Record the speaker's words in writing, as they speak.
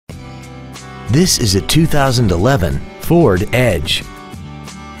This is a 2011 Ford Edge.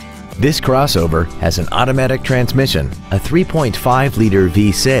 This crossover has an automatic transmission, a 3.5-liter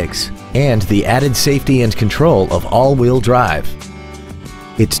V6, and the added safety and control of all-wheel drive.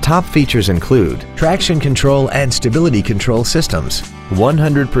 Its top features include traction control and stability control systems,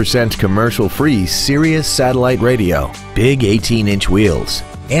 100% commercial-free Sirius satellite radio, big 18-inch wheels,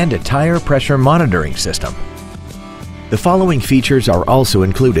 and a tire pressure monitoring system. The following features are also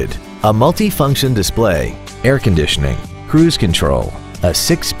included: a multi-function display, air conditioning, cruise control, a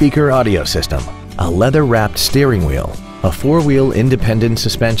 6-speaker audio system, a leather-wrapped steering wheel, a 4-wheel independent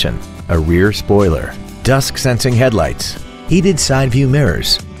suspension, a rear spoiler, dusk-sensing headlights, heated side-view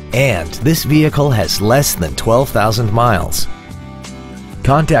mirrors, and this vehicle has less than 12,000 miles.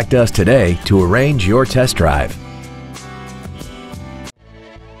 Contact us today to arrange your test drive.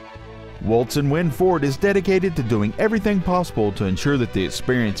 Woltz & Wynn Ford is dedicated to doing everything possible to ensure that the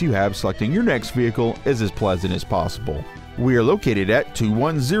experience you have selecting your next vehicle is as pleasant as possible. We are located at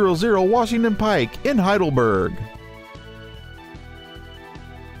 2100 Washington Pike in Heidelberg.